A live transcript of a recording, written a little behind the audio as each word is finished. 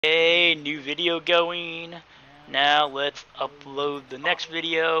Okay, new video going. Now let's upload the next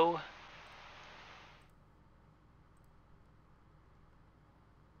video.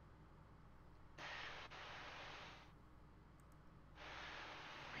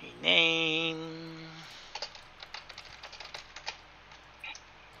 Rename.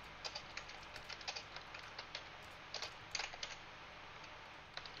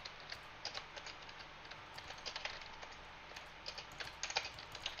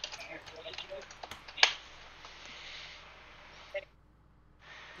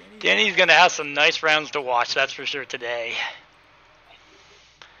 Danny's gonna have some nice rounds to watch, that's for sure today.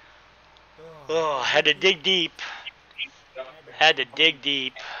 Oh, had to dig deep. Had to dig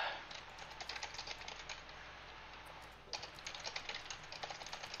deep.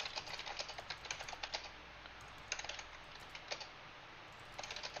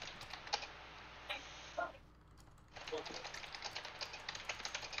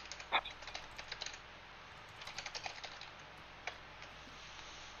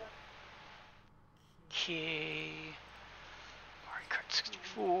 Okay. Mario Kart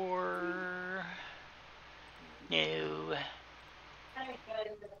 64. No.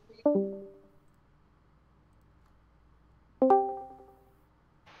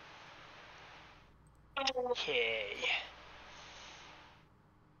 Okay.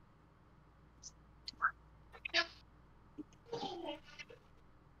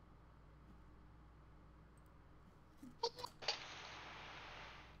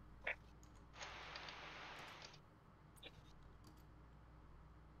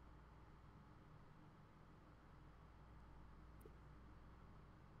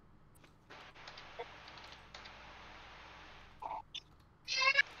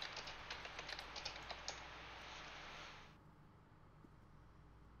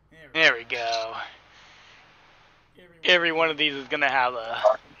 There we go. Every one of these is gonna have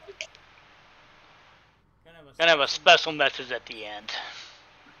a special message at the end.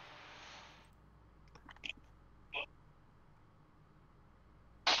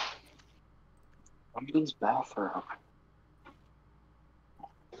 Somebody's bathroom.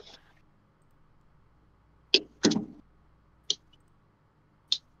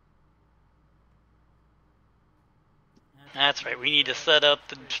 That's right, we need to set up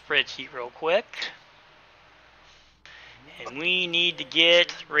the spreadsheet real quick. And we need to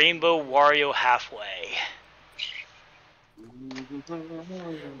get Rainbow Wario halfway.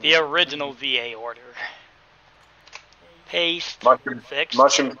 The original VA order. Paste. Fixed.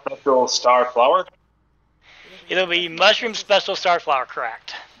 Mushroom special star flower? It'll be Mushroom Special Star Flower,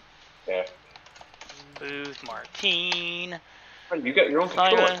 correct. Yeah. Booth Martin. Oh, you got your own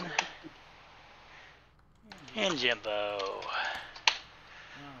controller. Simon. And Jimbo.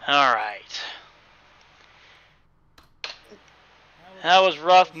 Alright. That was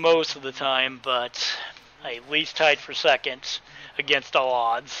rough most of the time, but I at least tied for second against all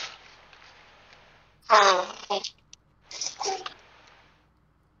odds.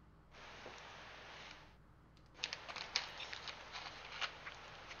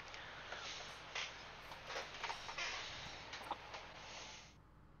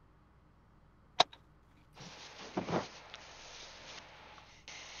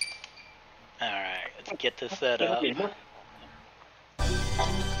 Alright, let's get this set up. Welcome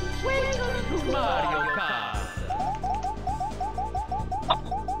to Mario Kart.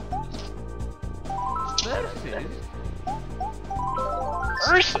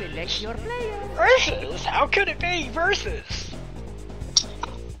 Versus? Select your player. Versus? How could it be versus?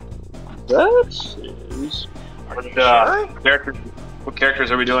 Versus? Are you sure? What characters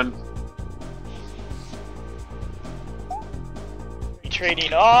are we doing? You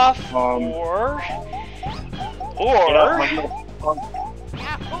trading off, or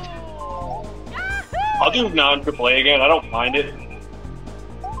I'll do non-AAA again. I don't mind it.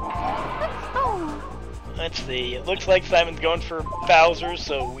 let's see. It looks like Simon's going for Bowser,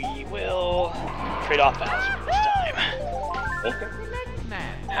 so we will trade off Bowser this time. Okay.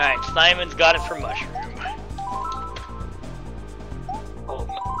 Alright, Simon's got it for Mushroom.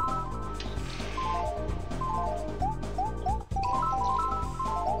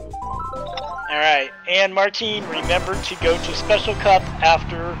 Alright, and Martin, remember to go to Special Cup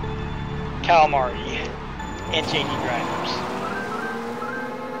after Calamari and changing drivers.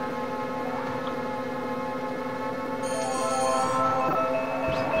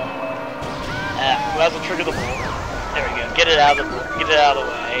 Might as well trigger the board. There we go. Get it out of the board. Get it out of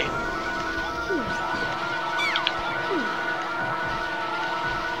the way.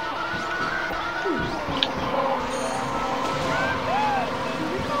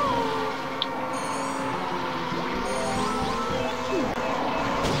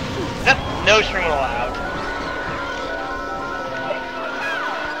 No streaming allowed.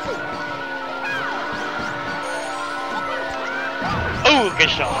 Oh, good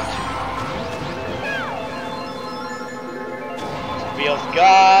shot. Somebody else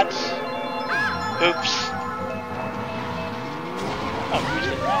got. Oops. Oh, who's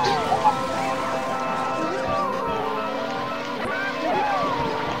the next?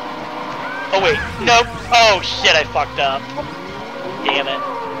 Oh wait, nope. Oh shit, I fucked up. Damn it.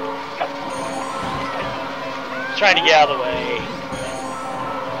 Trying to get out of the way.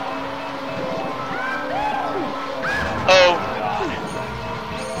 Oh god.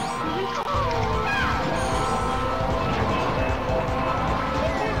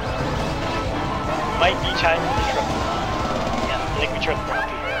 Might be time to triple. Yeah, I think we tripled up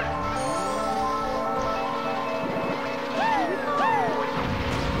here.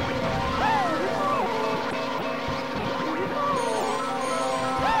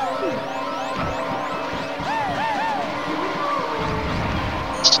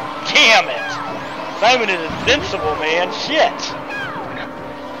 Damn it! Simon is invincible, man. Shit.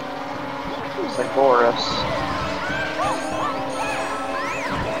 It's like Boris.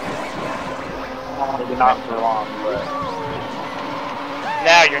 Maybe not for long, but...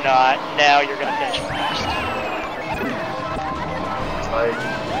 Now you're not. Now you're gonna finish first.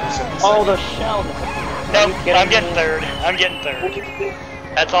 Oh, the shell! Nope, I'm getting third. I'm getting third.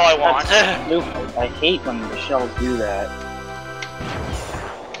 That's all I want. I hate when the shells do that.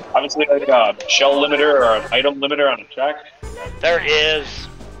 Obviously, like a shell limiter or an item limiter on a track. There is.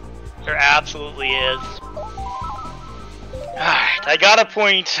 There absolutely is. Alright, I got a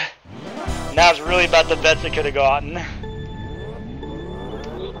point. Now it's really about the bets I could have gotten. I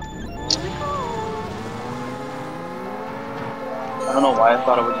don't know why I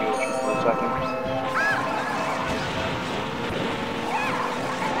thought it would be ocean for a second.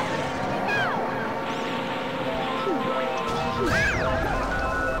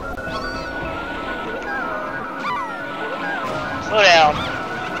 Slow down.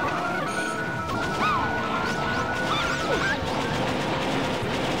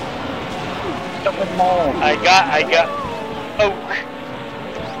 I got. Oh.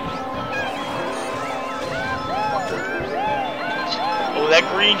 Oh, that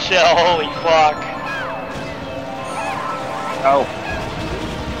green shell, holy fuck. Oh.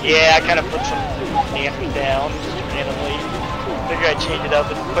 Yeah, I kind of put some dampers down, just randomly. Figured I'd change it up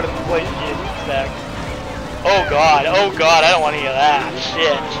and put them in place again back. Oh god, I don't want any of that.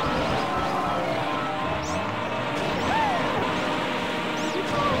 Shit.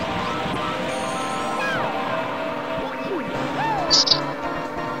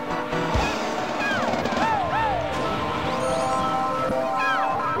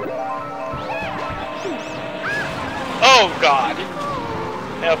 Oh god.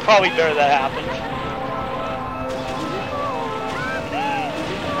 Yeah, probably better that happened.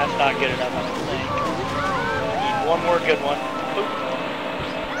 That's not good enough, I don't think. Need one more good one.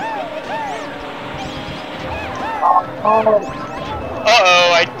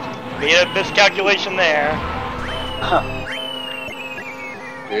 Uh-oh, I made a miscalculation there.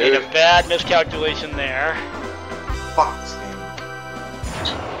 Made a bad miscalculation there. Fuck this game.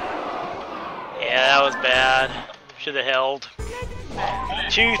 Yeah, that was bad. Should have held.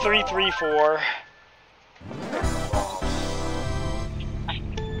 2, 3, 3, 4.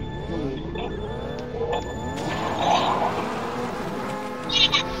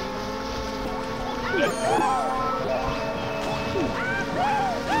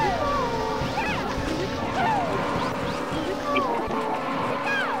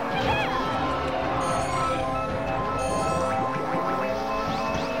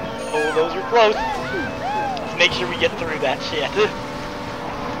 Oh, those are close. Let's make sure we get through that shit.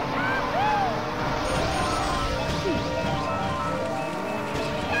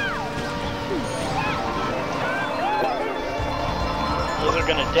 Those are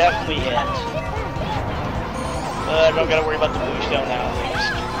gonna definitely hit. I don't gotta worry about the blue shell now, at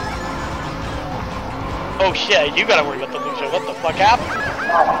least. Oh shit, I do gotta worry about the blue shell. What the fuck happened?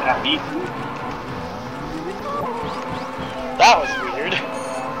 That was weird. I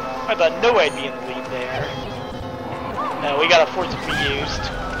thought no I'd be in the lead there. No, we gotta force it to be used.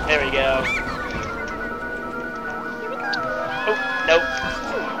 There we go. Oh, nope.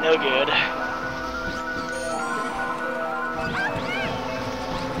 No good.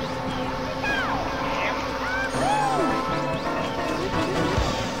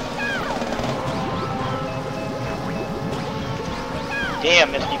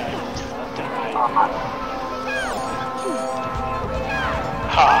 Damn, Misty Knight. Left and right.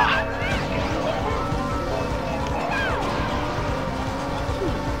 Ha!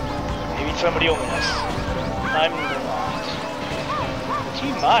 Maybe maybe somebody will miss. I'm not. But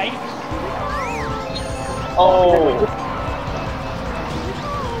you might. Oh!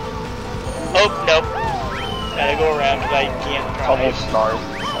 Oh, nope. Gotta go around because I can't drive. Couple stars.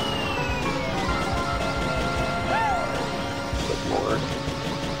 Good lord.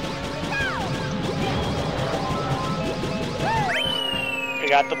 I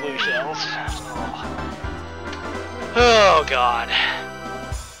got the blue shells. Oh god.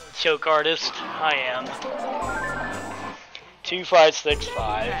 Choke artist, I am.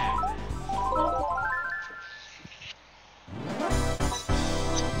 2565.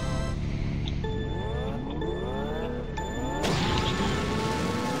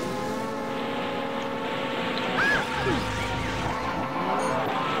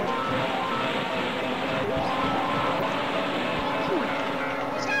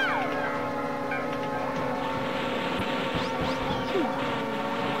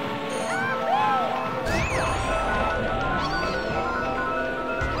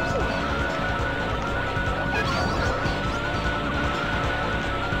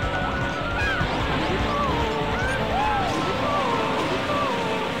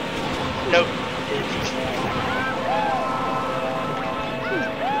 Nope.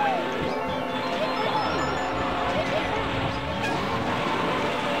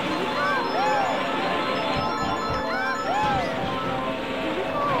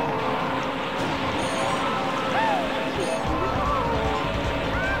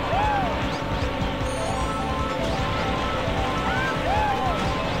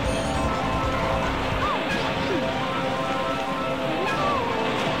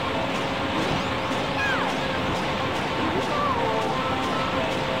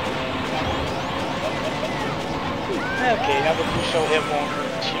 Okay, now the blue shell hit won't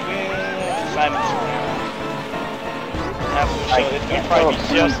hurt you. Simon's around. That blue I shell hit can't will tell probably if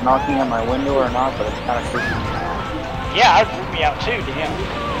be just... someone's knocking on my window or not, but it's kind of creepy. Yeah, that freaked me out too, damn.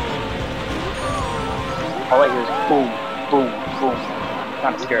 All I hear is boom, boom, boom. I'm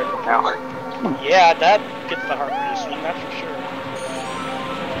kind of scared of it now. Yeah, that gets the heart racing, that's for sure.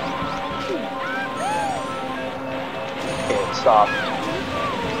 Okay, it stopped.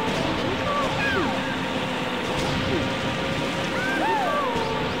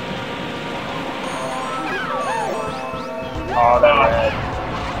 Oh, that red.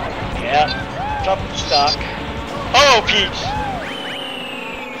 Yeah, jump stuck. Oh, Peach!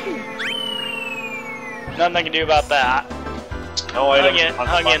 Nothing I can do about that. No items.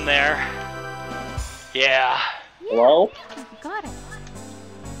 Hung in there. Yeah. Hello? Got it.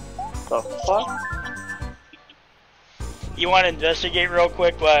 The fuck? You want to investigate real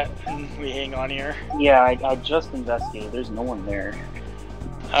quick, but we hang on here. Yeah, I just investigated. There's no one there.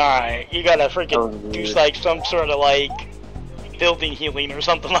 Alright, you gotta freaking Oh, do weird. like some sort of like building healing or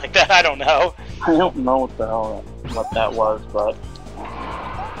something like that, I don't know. I don't know what the hell that was, but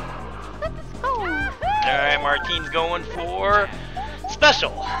Let's go. Alright, Martine's going for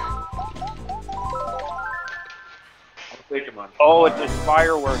special. I'll take him on. oh, it's just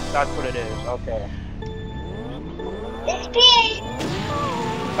fireworks. That's what it is. Okay,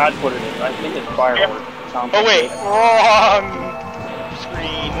 that's what it is. I think it's fireworks. It sounds Oh like wait, it. wrong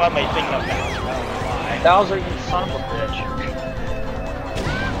screen. What am I thinking of now? I don't know why. Bowser, you son of a bitch.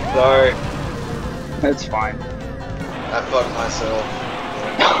 Sorry, It's fine. I fucked myself.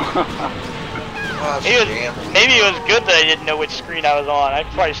 Oh, damn. Maybe it was good that I didn't know which screen I was on. I'd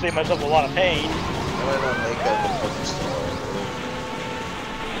probably save myself a lot of pain. I went on makeup and fucking store.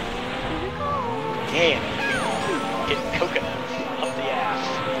 Damn. Getting coconuts up the ass.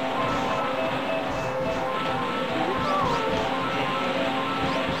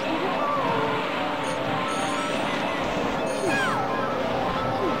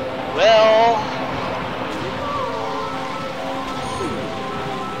 Well...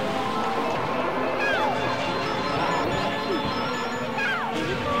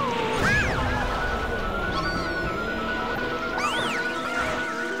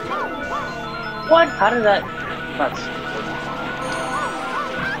 What? How did that? That's.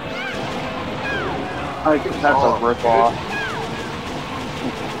 I think that's a ripoff.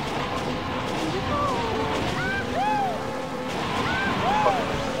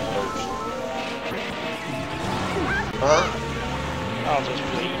 Huh? I'll just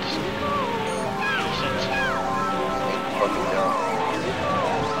wait. Patient. Fucking hell.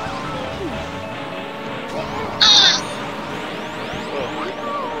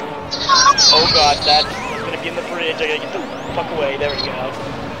 Oh god, that's gonna be in the bridge. I gotta get the fuck away. There we go.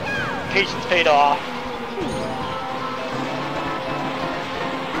 Patience paid off.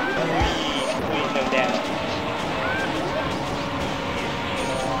 We no damage.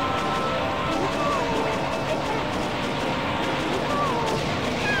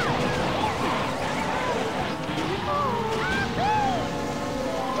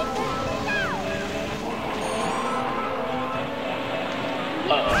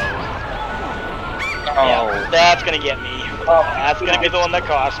 Yeah, that's gonna get me. That's gonna be the one that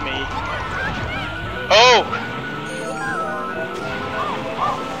cost me. Oh!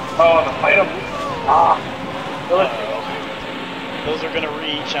 Oh, the fight him. Those are gonna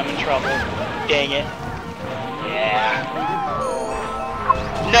reach. I'm in trouble. Dang it. Yeah.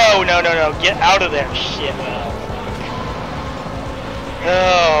 No, no, no, no. Get out of there. Shit.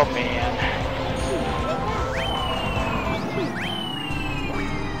 Oh, man.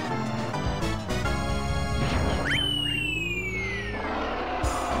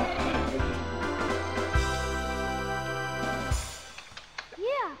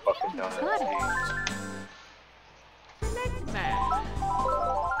 Fucking donuts. Next match.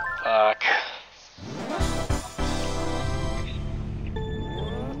 Fuck.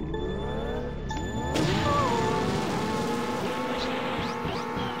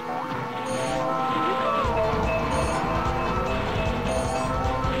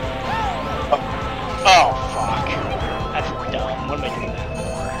 Oh, fuck. That's dumb. What am I doing that for?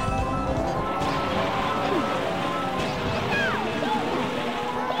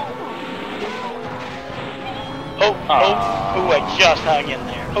 Oh, I just hung in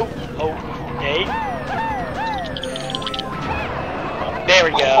there. Okay. There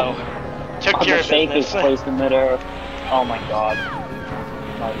we go. Took care The of fake is business. placed in midair. Oh my god.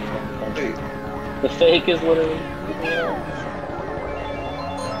 Not even paying attention. The fake is literally in midair.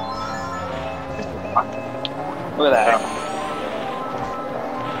 Look at that.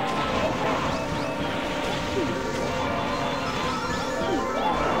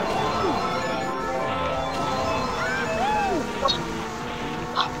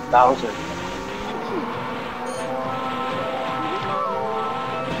 Bowser.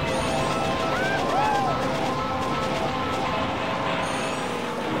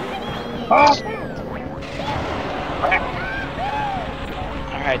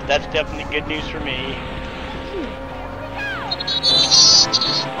 Alright, that's definitely good news for me.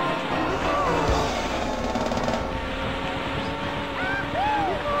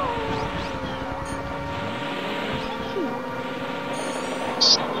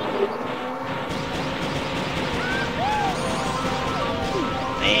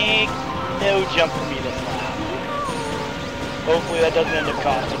 No jump for me this lap. Hopefully that doesn't end up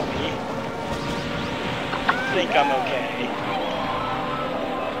costing me. I think I'm okay.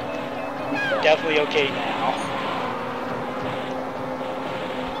 Definitely okay now.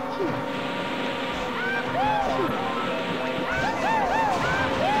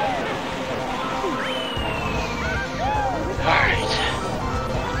 Alright.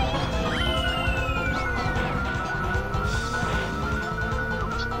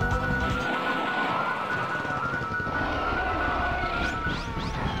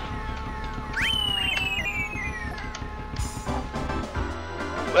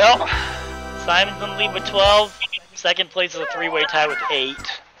 Well, Simon's in the lead with 12. Second place is a three-way tie with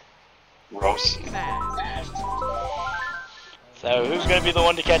 8. Gross. So who's going to be the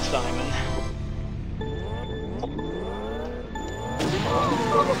one to catch Simon?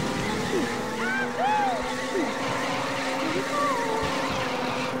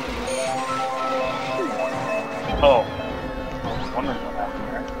 Oh. I was wondering what happened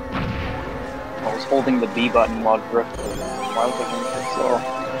there. I was holding the B button while drifting. Why was I going so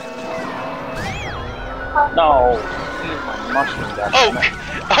slow? No! Use my mushroom back. Oh!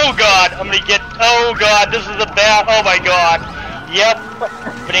 Oh god! I'm gonna get... Oh god! This is a bad... Oh my god! Yep!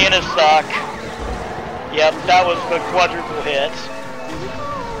 Bananas suck. Yep, that was the quadruple hit.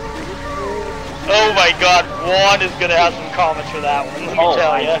 Oh my god, Juan is gonna have some comments for that one, let me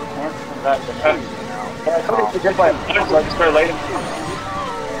tell ya.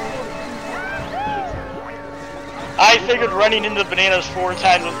 I figured running into the bananas 4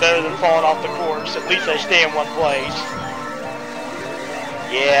 times was better than falling off the course. At least I stay in one place.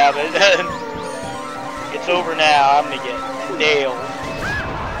 Yeah, but it's over now. I'm gonna get nailed.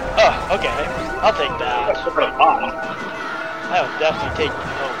 Oh, okay. I'll take that. I will definitely take...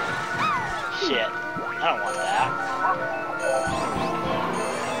 Oh. Shit. I don't want that.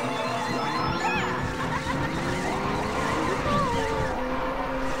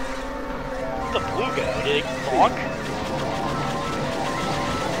 The blue guy, did he bonk?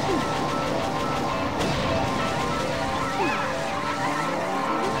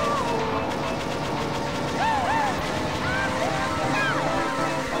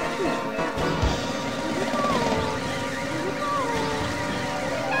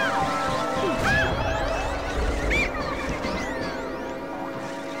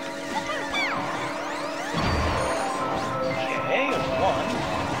 Okay, there's one.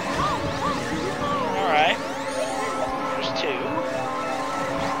 Alright.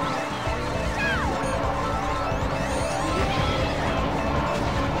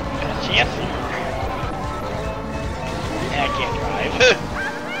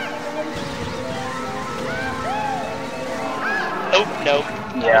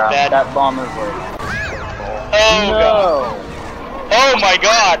 Yeah, Bad. that bomb is like Oh no. god. Oh my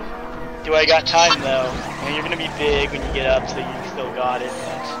god! Do I got time though? I mean, you're gonna be big when you get up, so you still got it.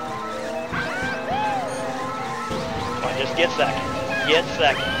 But... Come on, just get second. Get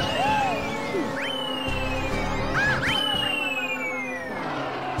second.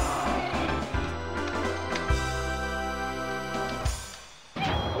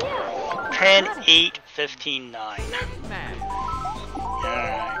 Ten, 8, 15, 9.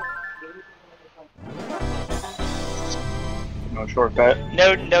 Alright. No shortcut.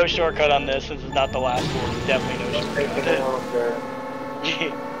 No shortcut on this since it's not the last one. Definitely no shortcut.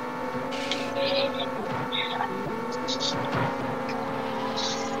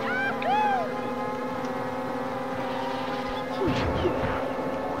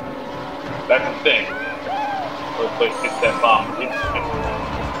 That's the thing. Let's place gets that bomb.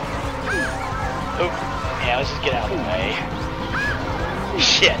 Oh, yeah, let's just get out of the way.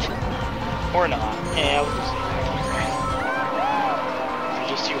 Shit. Or not. Yeah, we'll just stay back here. It's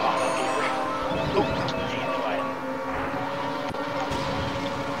just too hot up here. Oh, dang it, I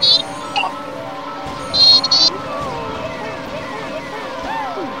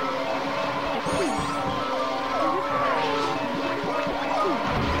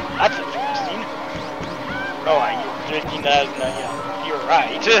That's interesting. Oh, you're drinking that? No, yeah, you're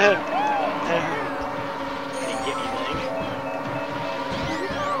right. Didn't get anything.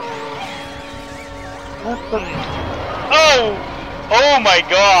 Oh! Oh my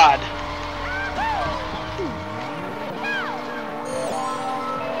god!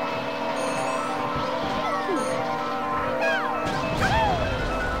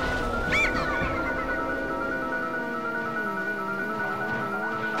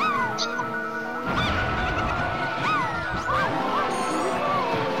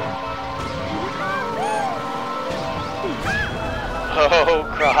 Oh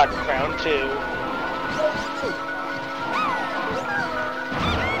god, round 2.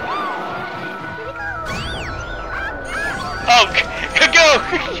 Oh, go!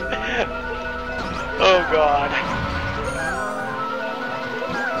 Oh god.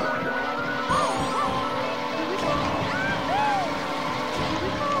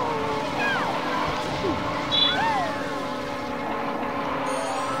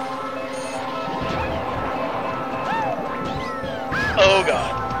 Oh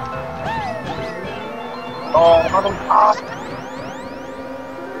god. Oh, another pop.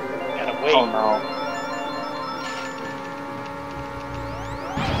 Gotta wait. Oh no.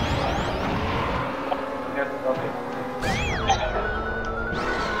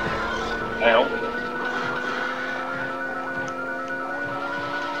 Help.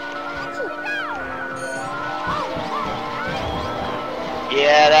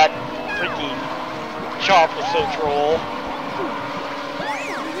 Yeah, that freaking chop was so troll.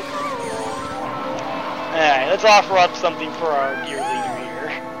 Alright, let's offer up something for our dear leader here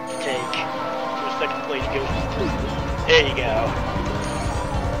to take for second place go. There you go.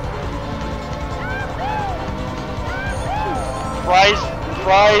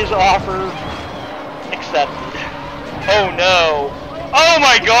 Prize offer accepted. Oh no. Oh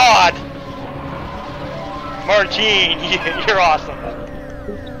my god! Martine, you're awesome.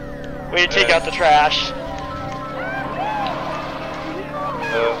 Way to take out the trash.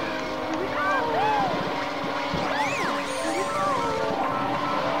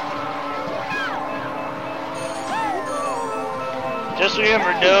 Just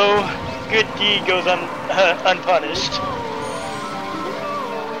remember, no good deed goes unpunished.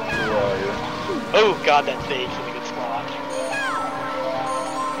 Oh god, that fake's in a good spot.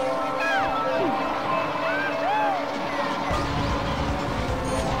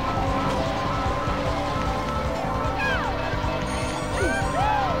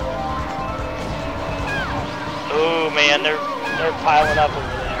 Oh man, they're piling up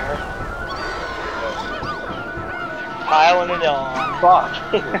over there. They're piling it on. Fuck.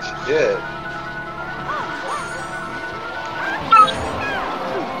 Shit.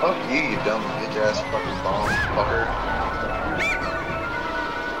 Fuck you, you dumb bitch ass fucking bomb fucker.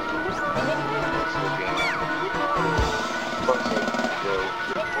 Fuck you, yo.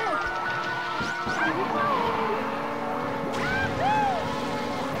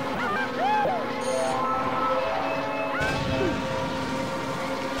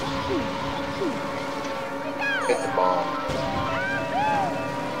 Hit the bomb.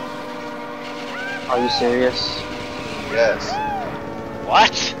 Are you serious? Yes.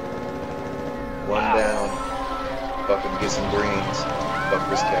 What? One down. Fucking get some greens. Fuck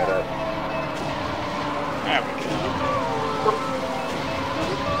this cat up. There we go.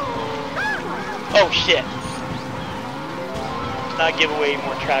 Oh shit. not give away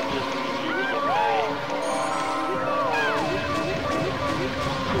more traptors than we need to give away.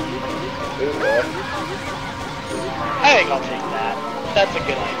 I think I'll take that. That's a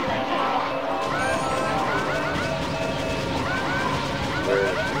good idea right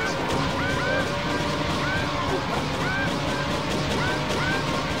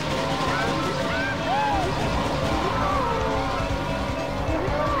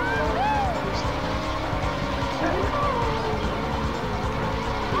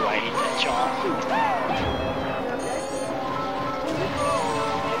Ooh, I hate that chomp.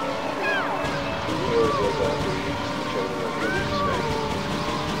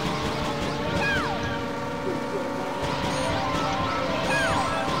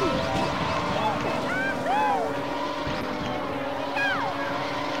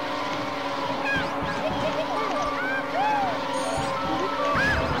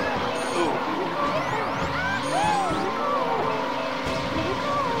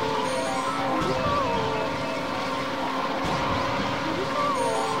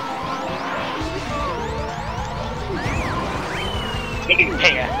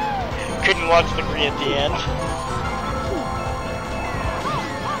 Dang it. Couldn't watch the green at the end.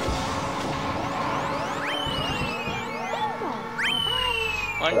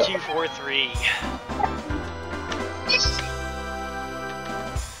 One, two, four, three.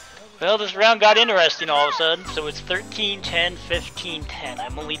 Well, this round got interesting all of a sudden, so it's 13, 10, 15, 10.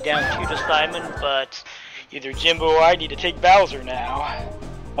 I'm only down 2 to Simon, but either Jimbo or I need to take Bowser now.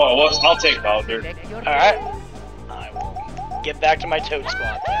 Oh, well, I'll take Bowser. Alright. I will get back to my toad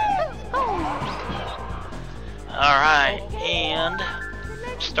spot then. Alright, and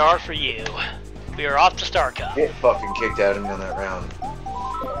star for you. We are off to Star Cup. Get fucking kicked out in that round.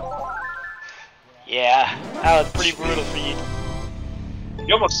 Yeah, that was pretty brutal for you.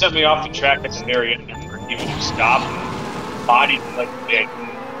 You almost sent me off the track at the very end for giving you stop and bodied like a dick.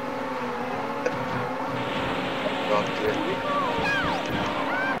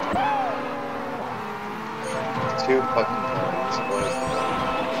 Two fucking times. What is that?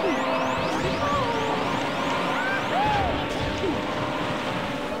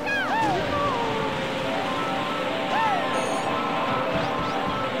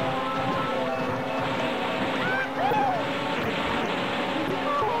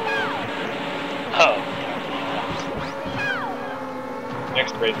 Oh.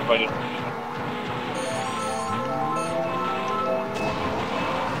 Next race, if I didn't.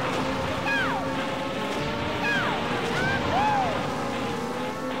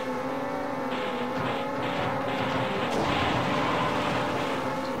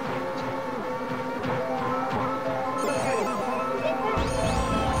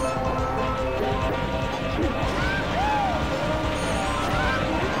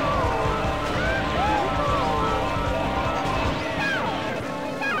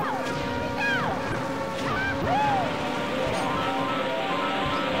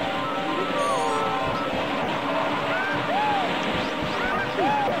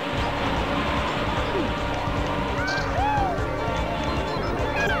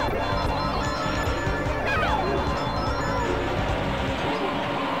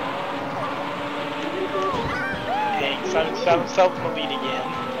 Found himself in the lead again.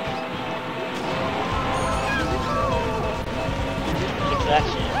 Look at that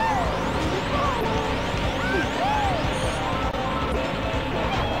shit.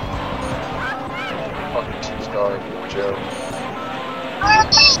 Fucking 2-star, Joe.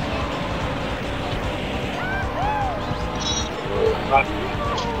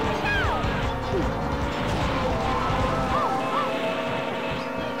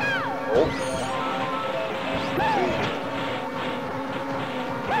 Oh.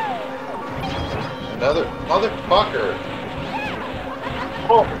 Another motherfucker.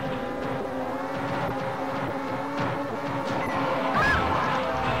 Oh.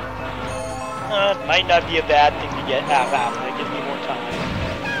 It might not be a bad thing to get half after. It gives me more time.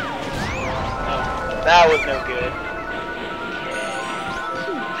 Oh, that was no good.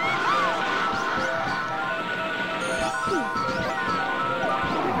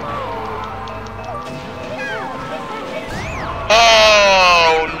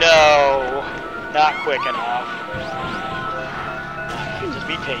 Oh no! Not quick enough. Just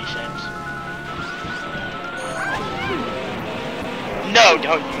be patient. No,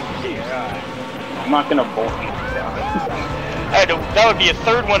 don't you dare. I'm not gonna bolt you down. That would be a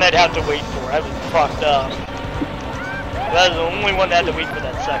third one I'd have to wait for. I was fucked up. That was the only one that had to wait for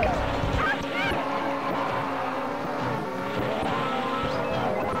that second.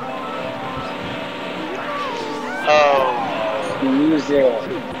 Oh. Music.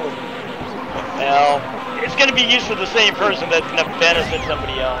 Well, it's gonna be used for the same person that's gonna benefit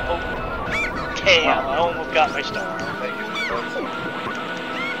somebody else. Oh, damn, I almost got my star. Thank you.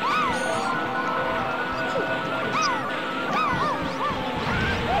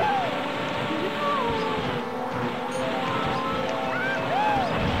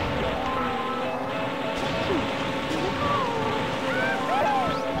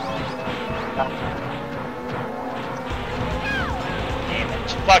 Damn it,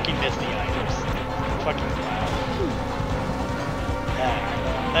 just fucking missed the items. Fucking wow.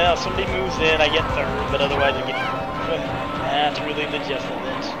 Now, somebody moves in, I get third, but otherwise I get fourth. That's really the gist of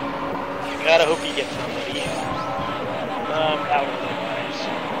this. Gotta hope you get somebody. Out otherwise.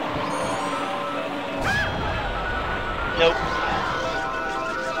 Nope.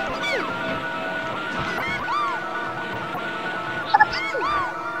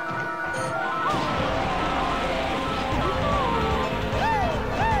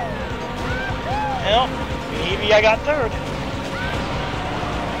 Well, maybe I got third.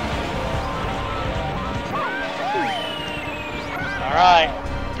 Alright,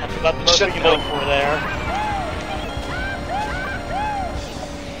 that's about the most we can hope for there.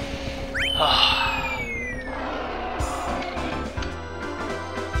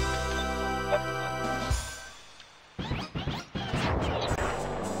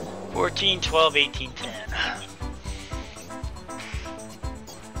 14, 12, 18, 10.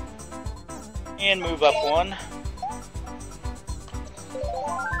 And move up one.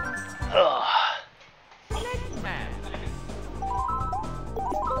 Ugh.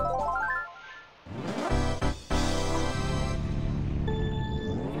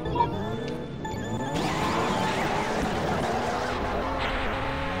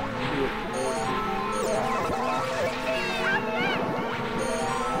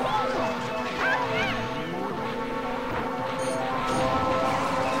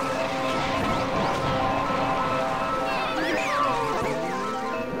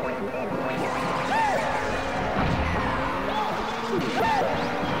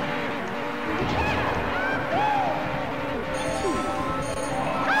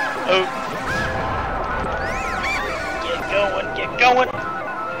 Oh. Get going.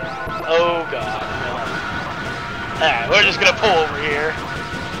 Oh god. Alright, we're just gonna pull over here.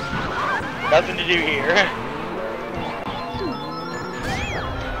 Nothing to do here.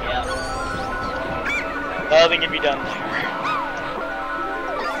 Yeah. Nothing can be done there.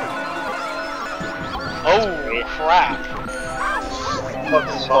 Oh crap.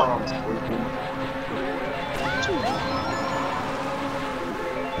 Fucking bombs.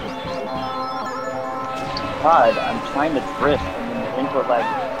 God, I'm trying to drift and then the input lag.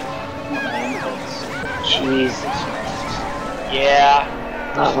 Jesus. Yeah.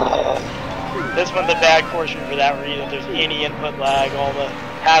 This one's a bad portion for that reason. If there's any input lag, all the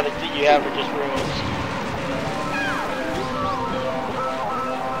havoc that you have are just ruins.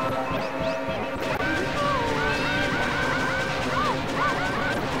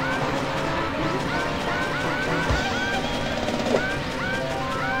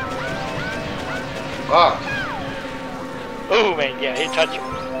 Fuck. Oh man, yeah, it touched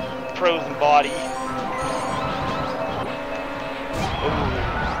frozen body. Ooh.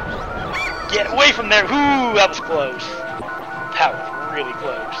 Get away from there! Ooh, that was close. That was really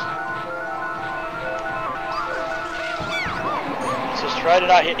close. Just try to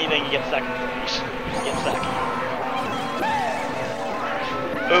not hit anything and get second place. Get second.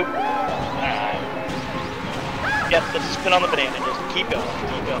 Oop. Alright. Yep, let's spin on the banana. Just keep going,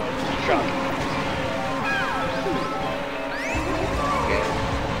 keep trucking.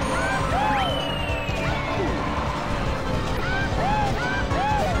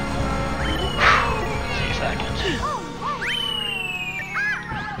 Seconds.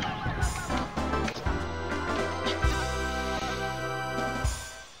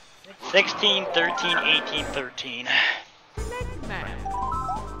 16, 13, 18, 13.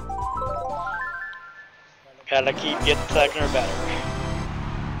 Gotta keep getting second or better.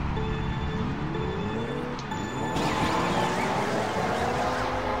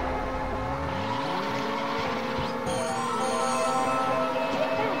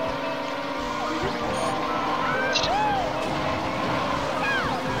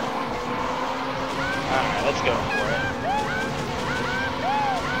 Alright, let's go for it.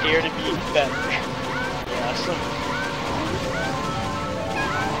 Dare to be better. Yes.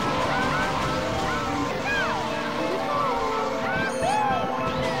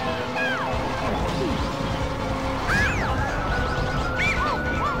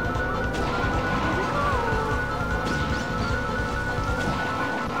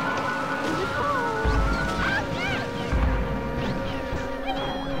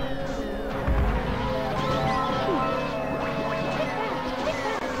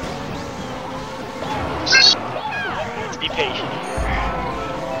 location here.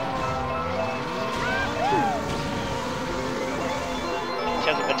 Each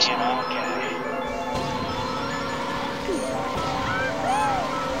has a banana, okay.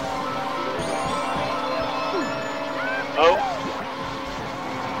 Oh.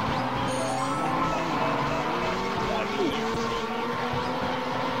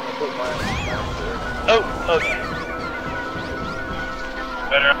 Oh, okay.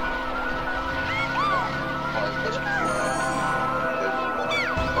 Better.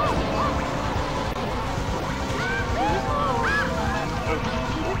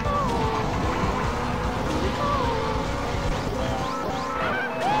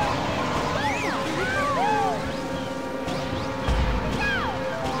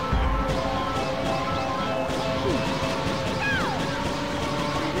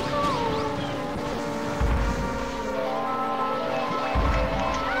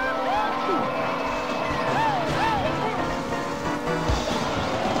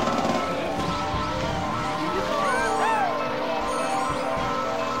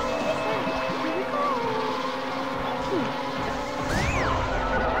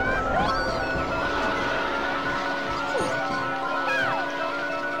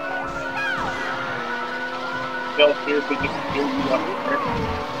 Here, but you can hear you up there. I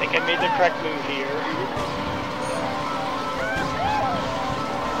think I made the correct move here.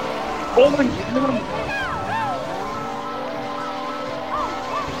 Holy shit!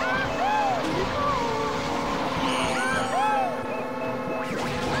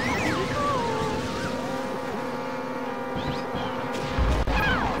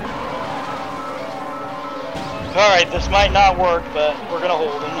 Alright, this might not work, but we're gonna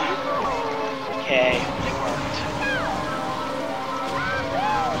hold him. Okay, it worked.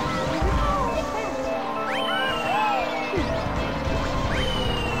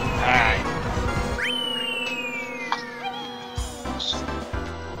 Alright.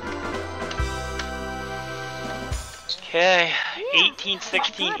 Okay, 18,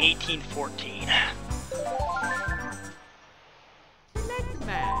 16, 18, 14. Next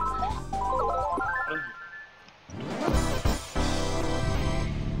match.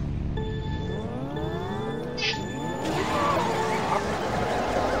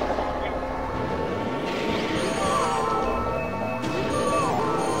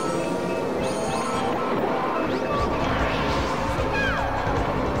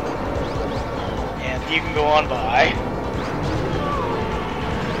 And you can go on by.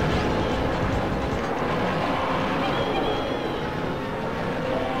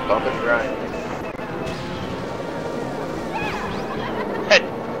 Bump and grind. Alright,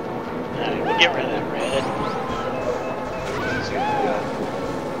 we'll get rid of that red. See what we got.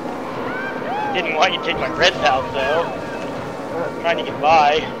 Didn't want you to take my red valve though. I'm trying to get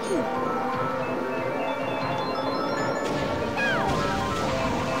by.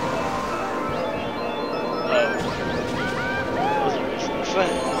 Oh. Those are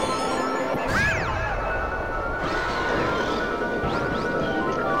useless.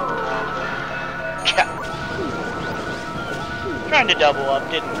 Trying to double up,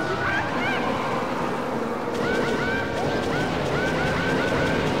 didn't we?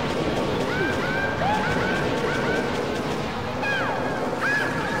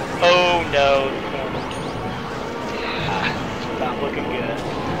 Oh no. It's not looking good.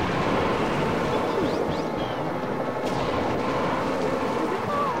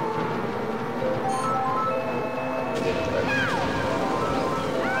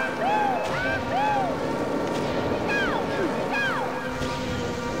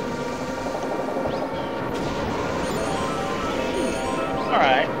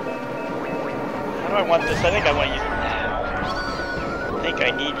 Alright. How do I want this? I think I want to use it now. I think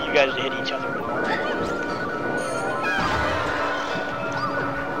I need you guys to hit each other more.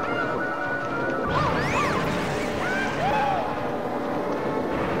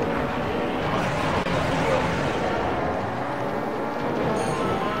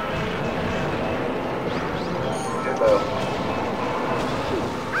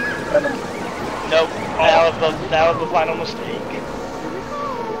 Nope. That was the final mistake.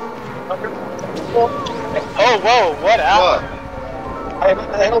 Oh, whoa, what happened?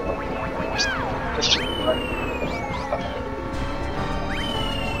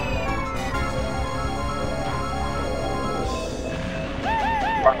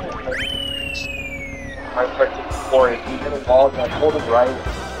 What? My particular floor is you hit a wall and I hold it right,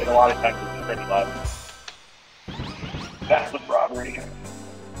 and a lot of times it's pretty left. That's the robbery.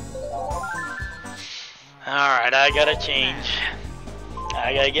 Alright, I gotta change.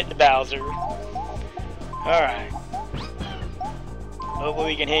 I gotta get to Bowser. Alright. Hopefully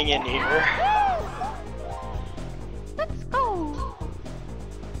we can hang in here. Let's go.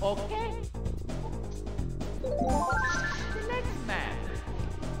 Okay. Next man.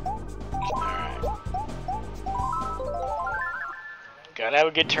 Alright. Gotta have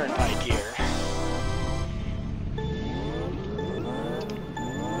a good turnpike here.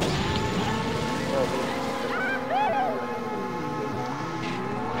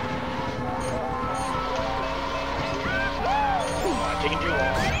 Taking too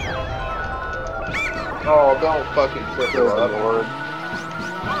long. Oh, don't fucking trip her up. Lord.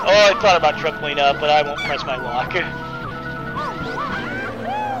 Oh, I thought about tripling up, but I won't press my lock.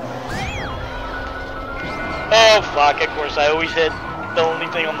 Oh fuck, of course, I always hit the only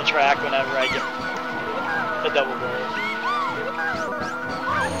thing on the track whenever I get the double roll.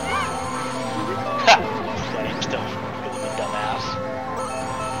 Ha! Same stuff, because I'm a dumbass.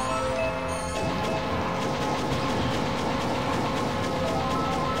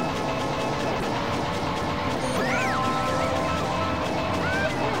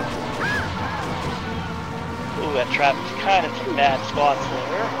 Ooh, that traffic's kind of some bad spots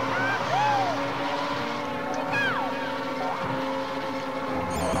there.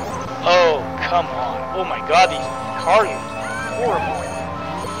 Oh, come on. Oh my god, these cars are horrible.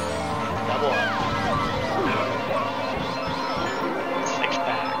 Double up. 6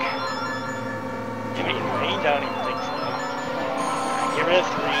 back. Give me range? I don't even think so. Get rid of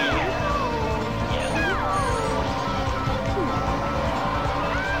 3. Yeah.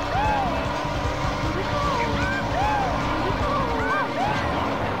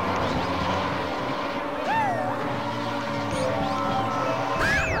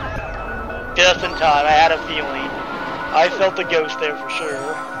 Just in time, I had a feeling. I felt the ghost there for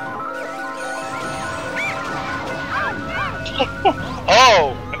sure.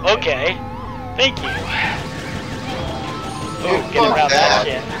 Oh, okay. Thank you. Oh, Dude, get fuck around that that.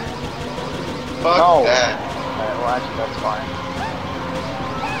 shit. Fuck No. that. Alright, well actually that's fine.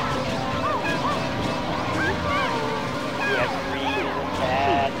 We have green,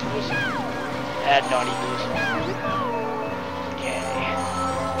 add twist, add naughty twist. Okay.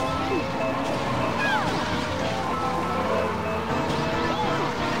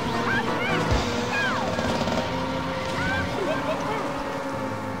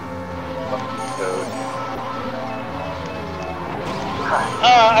 Fucking code.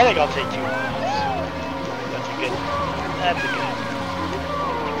 I think I'll take 2 rounds. That's a good. I think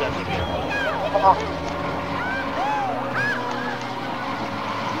that's a good one.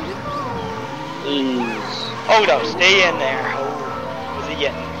 Ease. Oh no, stay in there. Oh, was he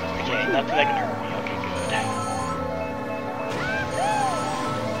getting? Okay, nothing that can hurt me. Okay, good.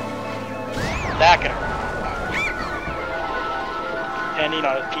 That can hurt. Depending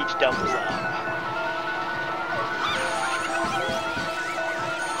on if Peach doubles up.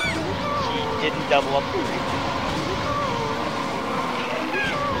 She didn't double up.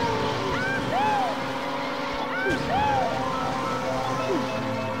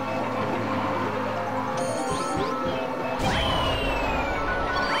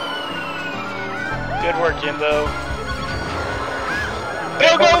 Good work, Jimbo.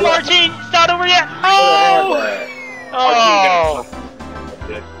 Go, Martin! It's not over yet! Oh! Oh!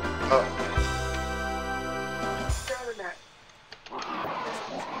 Good.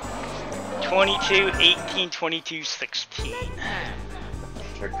 22, 18, 22, 16. Here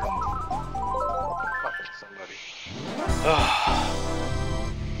it comes. Fucking somebody.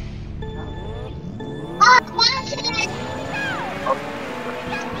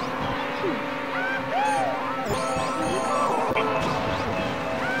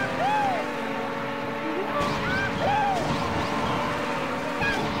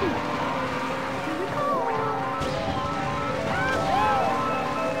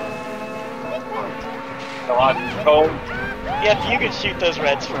 Yep, you can shoot those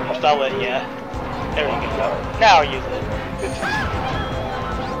reds first. I'll let you. There you go. Now use it.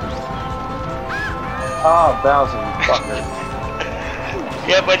 Ah, Bowser, you fucker.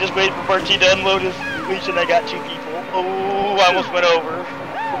 Yep, I just waited for Bertie to unload his leash and I got 2 people. Oh, I almost went over.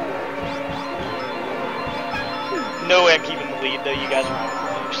 No way I'm keeping the lead though, you guys are really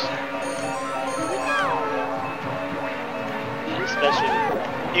close. Especially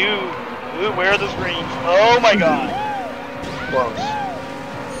you. Ooh, where are those greens? Oh my god. Close.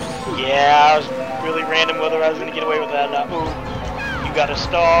 Yeah, I was really random whether I was gonna get away with that or not. Ooh, you got a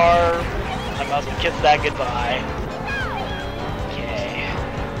star. I might as well kiss that goodbye. Okay.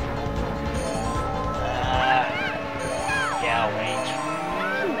 Yeah, I'll wait.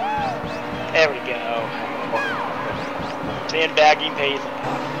 There we go. Sandbagging pays off.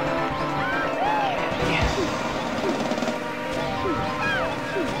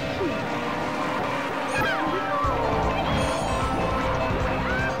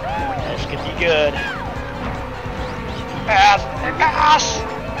 good. Pass! Pass!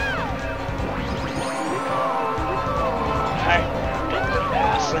 Alright,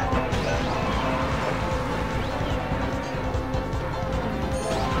 pass.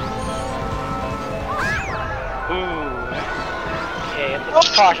 Ooh. Okay, let's put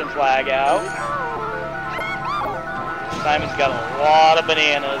the caution flag out. Simon's got a lot of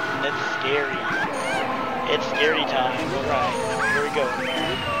bananas and it's scary. It's scary time. Alright, here we go.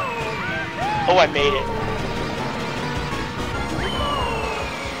 Oh, I made it.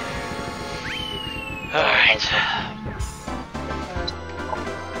 Alright.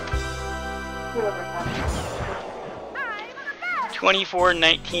 24,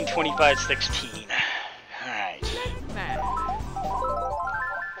 19, 25, 16. Alright.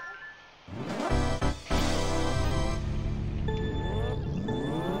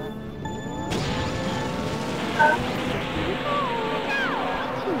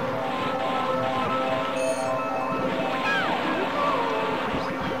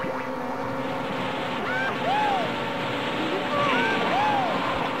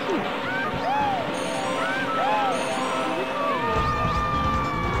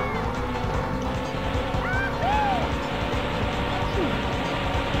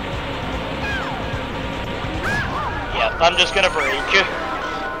 I'm just gonna break.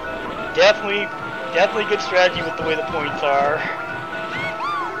 Definitely good strategy with the way the points are.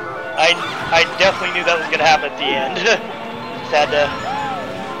 I definitely knew that was gonna happen at the end. Just had to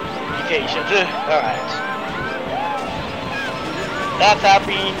be patient. Alright. That's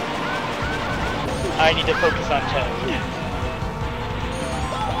happening. I need to focus on Toad.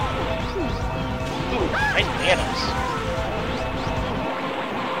 Ooh, nice bananas.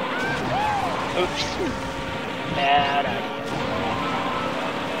 Oops. Bad idea.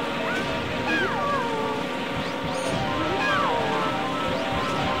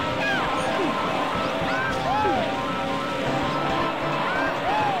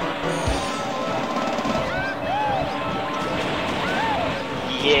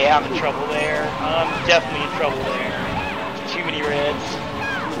 Yeah, I'm in trouble there. I'm definitely in trouble there. Too many reds.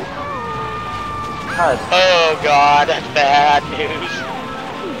 God. Oh god, that's bad news.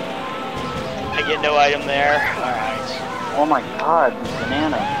 I get no item there. Alright. Oh my god, these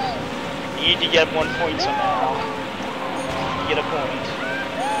bananas. Need to get 1 point somehow. Get a point.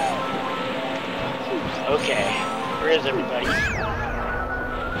 Okay. Where is everybody?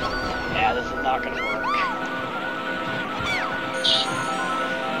 Yeah, this is not gonna work.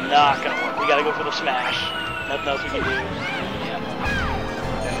 Not gonna work. We gotta go for the smash. Nothing else we can do.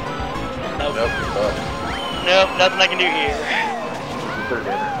 Nope. Nope, nothing I can do here.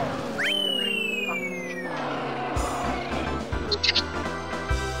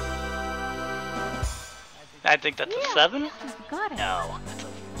 I think that's a 7? No, that's a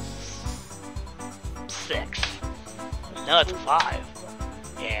 6. No, it's a 5.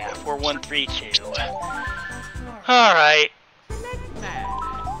 Yeah, 4, 1, 3, 2. Alright.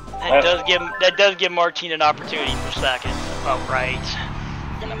 That does give Martin an opportunity for second. Upright.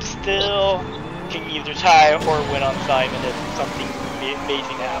 And I'm still can either tie or win on Simon if something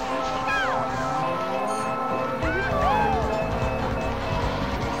amazing happens.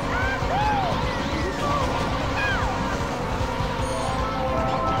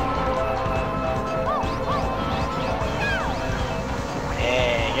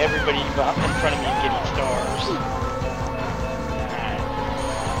 Dang, everybody in front of me is getting stars. Alright.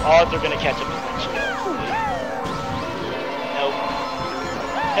 Odds are gonna catch up eventually. Nope.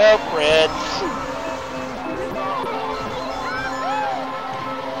 Nope, reds.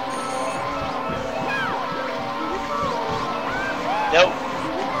 Nope.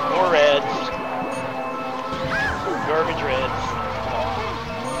 More reds. Garbage reds.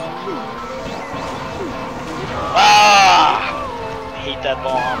 Ah! I hate that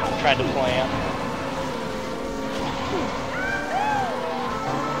bomb. I'm trying to plan.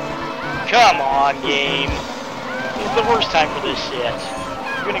 Come on, game. This is the worst time for this shit.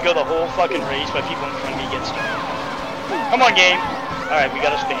 We're gonna go the whole fucking race by people in front of me get started. Come on, game. Alright, we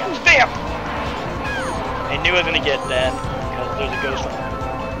gotta spam. Spam! I knew I was gonna get that, because there's a ghost on it.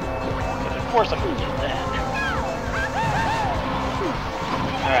 Because of course I'm gonna get that.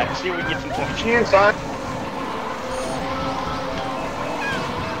 Alright, let's see if we can get some points. Cheers, son.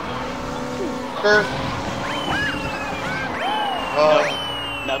 No,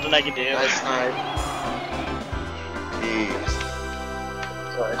 nothing I can do. Nice snipe. Jeez.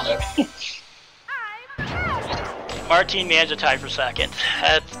 Martin managed a tie for second.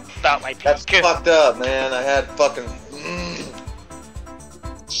 That's about my peak. That's fucked up, man. I had fucking...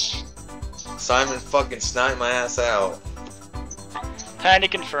 Simon fucking sniped my ass out. Time to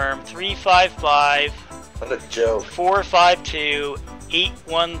confirm. 355 What a joke. 452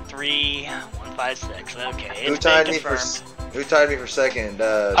 813 156. Okay, Who it's tied been me for confirmed. Who tied me for second?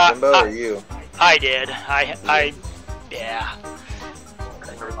 Jimbo or you? I did. Yeah.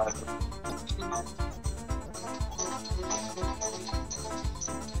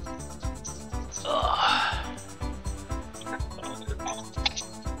 Ugh.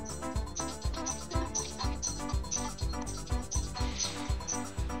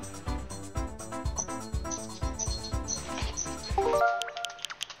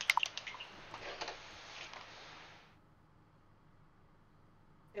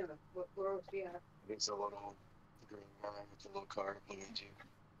 It's a little green guy with a little car looking at you.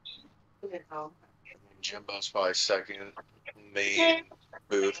 Jimbo's probably second. Me and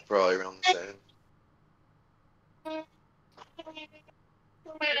Booth probably around the same.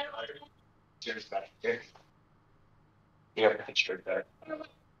 Cheers back. Okay. Yeah, it's straight back. Because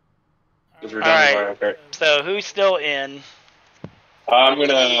we're All done with right. Mario Kart. So who's still in? I'm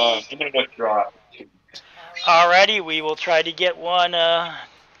gonna withdraw. Alrighty, we will try to get one,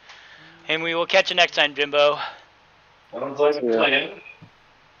 and we will catch you next time, Jimbo. Sounds like a plan.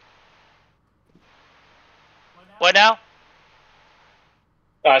 What now?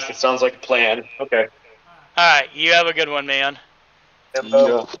 It sounds like a plan. Okay. Alright, you have a good one, man.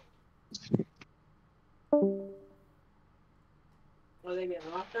 Yeah. Are they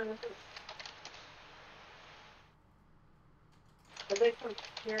getting lost on this? Are they from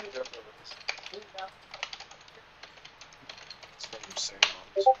here?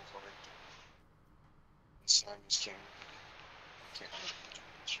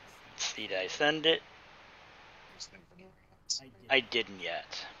 Did I send it? I didn't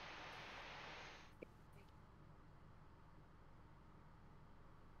yet.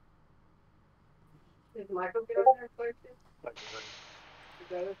 Did Michael get on there quick? Is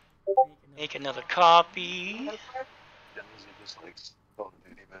that it? Make another copy.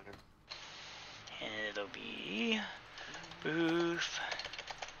 And it'll be Booth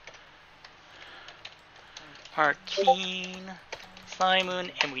Martin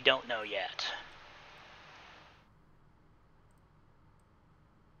Simon, and we don't know yet.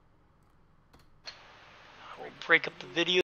 I will break up the video.